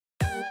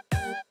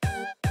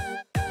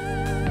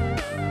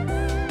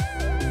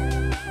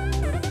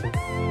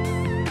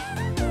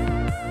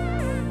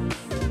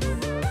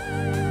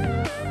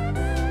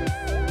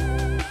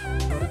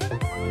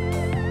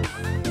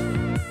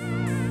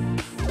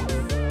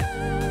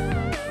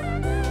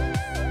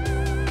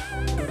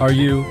Are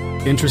you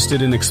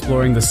interested in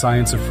exploring the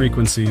science of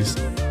frequencies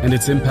and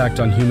its impact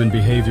on human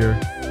behavior,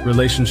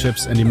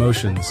 relationships, and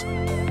emotions?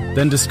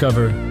 Then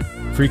discover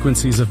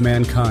Frequencies of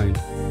Mankind.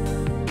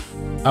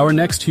 Our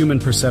next human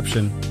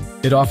perception,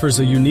 it offers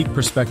a unique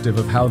perspective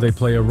of how they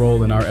play a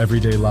role in our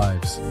everyday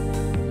lives.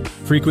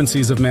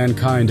 Frequencies of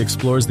Mankind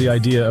explores the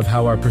idea of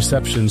how our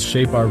perceptions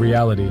shape our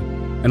reality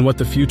and what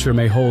the future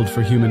may hold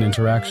for human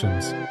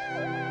interactions.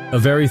 A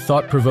very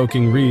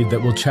thought-provoking read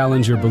that will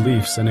challenge your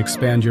beliefs and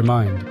expand your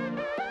mind.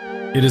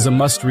 It is a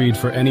must-read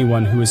for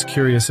anyone who is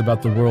curious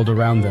about the world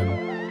around them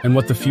and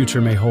what the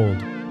future may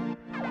hold.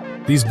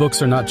 These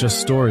books are not just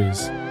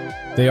stories,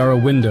 they are a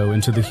window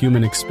into the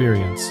human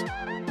experience.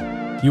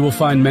 You will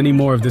find many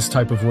more of this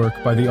type of work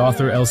by the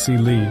author Elsie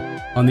Lee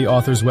on the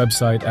author's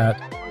website at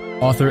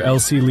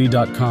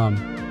authorelsielee.com,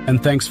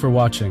 and thanks for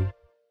watching.